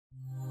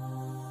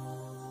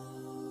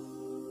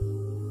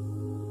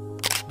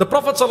The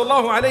Prophet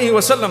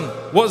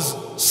ﷺ was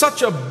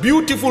such a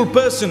beautiful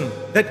person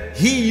that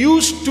he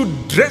used to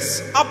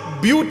dress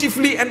up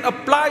beautifully and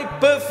apply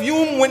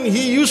perfume when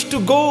he used to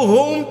go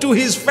home to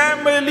his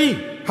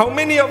family. How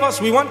many of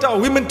us, we want our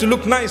women to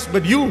look nice,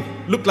 but you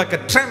look like a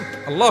tramp.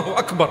 Allahu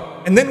Akbar.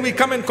 And then we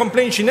come and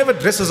complain, she never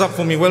dresses up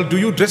for me. Well, do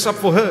you dress up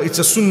for her? It's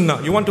a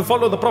sunnah. You want to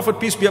follow the Prophet,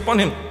 peace be upon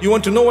him. You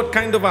want to know what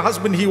kind of a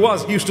husband he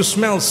was. He used to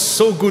smell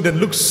so good and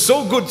look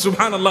so good,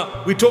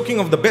 subhanallah. We're talking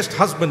of the best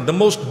husband, the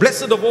most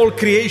blessed of all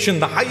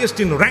creation, the highest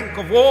in rank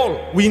of all.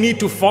 We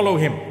need to follow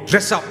him.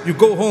 Dress up. You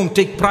go home,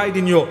 take pride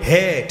in your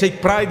hair,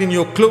 take pride in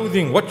your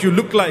clothing, what you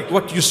look like,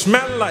 what you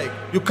smell like.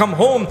 You come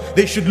home,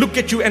 they should look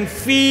at you and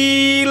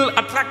feel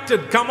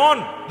attracted. Come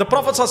on. The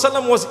Prophet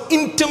ﷺ was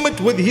intimate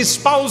with his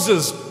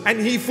spouses and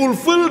he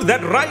fulfilled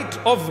that right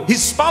of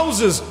his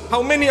spouses.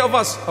 How many of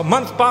us, a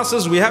month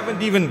passes, we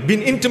haven't even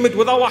been intimate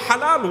with our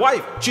halal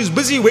wife. She's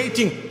busy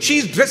waiting.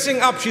 She's dressing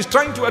up. She's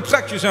trying to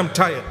attract you. Say, I'm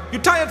tired.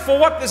 You're tired for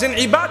what? There's an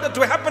ibadah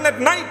to happen at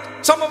night.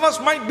 Some of us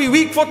might be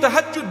weak for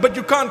tahajjud, but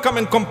you can't come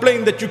and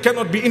complain that you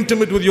cannot be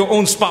intimate with your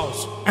own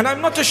spouse. And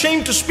I'm not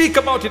ashamed to speak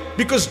about it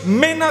because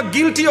men are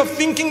guilty of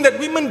thinking that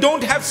women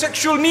don't have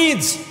sexual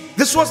needs.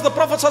 This was the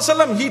Prophet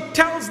ﷺ. He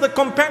tells the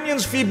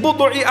companions, "Fi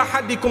budu'i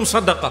ahadikum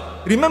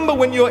sadaqa." Remember,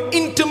 when you are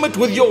intimate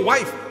with your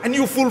wife and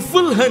you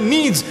fulfill her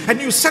needs and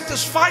you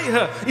satisfy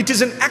her, it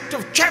is an act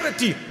of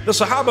charity. The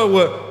Sahaba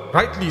were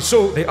rightly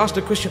so. They asked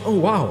the question, "Oh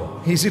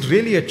wow, is it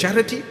really a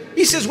charity?"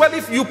 He says, "Well,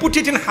 if you put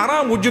it in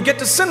haram, would you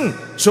get a sin?"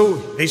 So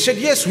they said,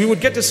 "Yes, we would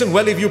get a sin."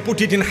 "Well, if you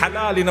put it in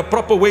halal in a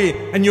proper way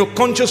and you're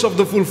conscious of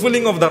the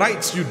fulfilling of the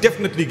rights, you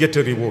definitely get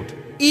a reward."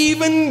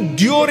 Even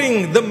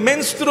during the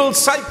menstrual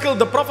cycle,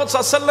 the Prophet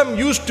ﷺ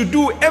used to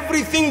do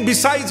everything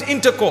besides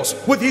intercourse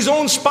with his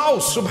own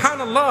spouse,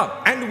 subhanallah.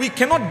 And we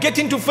cannot get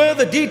into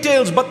further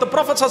details, but the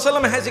Prophet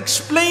ﷺ has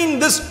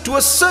explained this to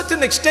a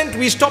certain extent.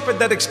 We stop at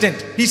that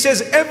extent. He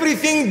says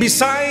everything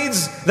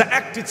besides the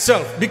act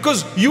itself,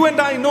 because you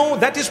and I know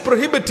that is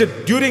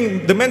prohibited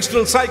during the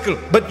menstrual cycle,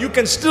 but you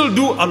can still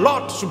do a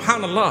lot,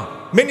 subhanallah.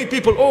 Many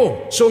people,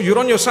 "Oh, so you're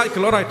on your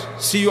cycle, all right,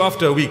 see you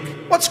after a week."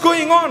 What's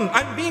going on?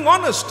 I'm being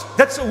honest.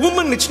 That's a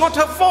woman, it's not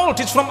her fault.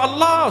 It's from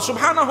Allah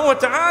subhanahu wa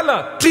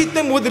ta'ala. Treat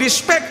them with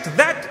respect.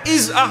 That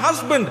is a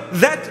husband.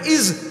 That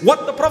is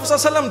what the Prophet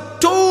ﷺ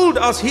told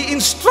us. He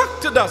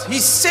instructed us. He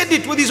said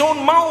it with his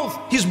own mouth,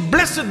 his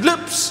blessed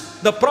lips.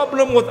 The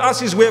problem with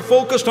us is we're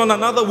focused on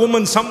another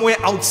woman somewhere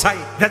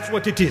outside. That's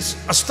what it is.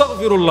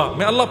 Astaghfirullah.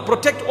 May Allah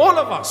protect all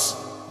of us.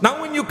 Now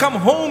when you come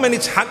home and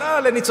it's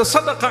halal and it's a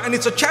sadaqah and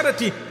it's a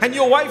charity and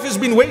your wife has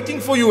been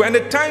waiting for you and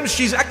at times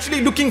she's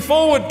actually looking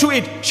forward to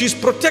it. She's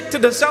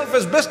protected herself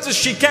as best as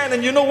she can,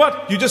 and you know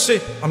what? You just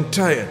say, "I'm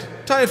tired."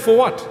 Tired for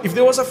what? If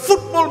there was a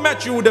football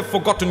match, you would have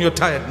forgotten your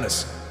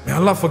tiredness. May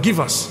Allah forgive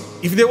us.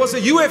 If there was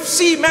a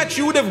UFC match,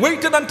 you would have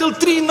waited until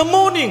 3 in the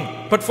morning.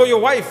 But for your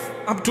wife,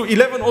 up to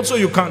 11 also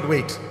you can't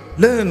wait.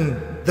 Learn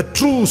the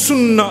true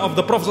sunnah of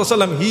the Prophet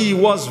ﷺ. He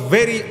was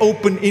very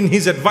open in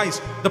his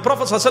advice. The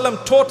Prophet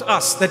ﷺ taught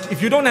us that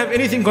if you don't have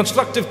anything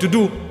constructive to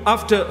do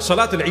after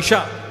Salat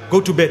al-Isha, go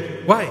to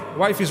bed. Why?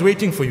 Wife is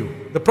waiting for you.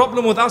 The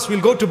problem with us,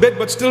 we'll go to bed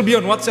but still be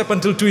on WhatsApp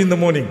until 2 in the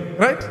morning.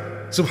 Right?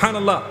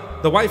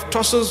 Subhanallah. The wife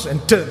tosses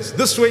and turns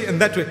this way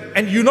and that way.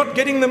 And you're not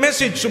getting the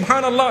message.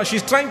 Subhanallah.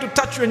 She's trying to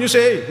touch you and you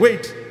say, "Hey,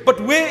 wait." But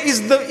where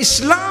is the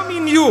Islam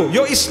in you?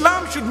 Your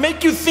Islam should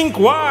make you think,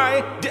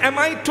 why am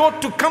I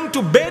taught to come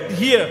to bed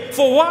here?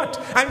 For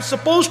what? I'm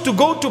supposed to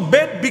go to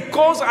bed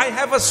because I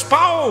have a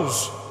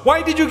spouse.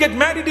 Why did you get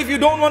married if you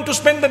don't want to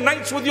spend the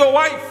nights with your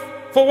wife?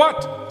 For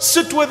what?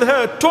 Sit with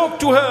her, talk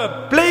to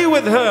her, play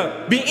with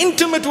her, be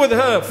intimate with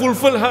her,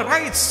 fulfill her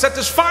rights,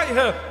 satisfy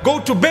her, go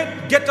to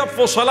bed, get up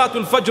for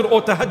Salatul Fajr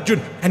or Tahajjud,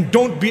 and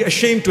don't be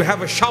ashamed to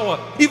have a shower.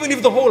 Even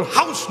if the whole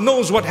house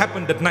knows what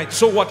happened at night,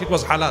 so what? It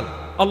was halal.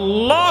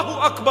 Allahu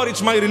Akbar,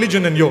 it's my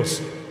religion and yours.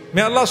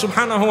 May Allah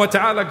subhanahu wa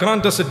ta'ala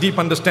grant us a deep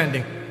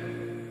understanding.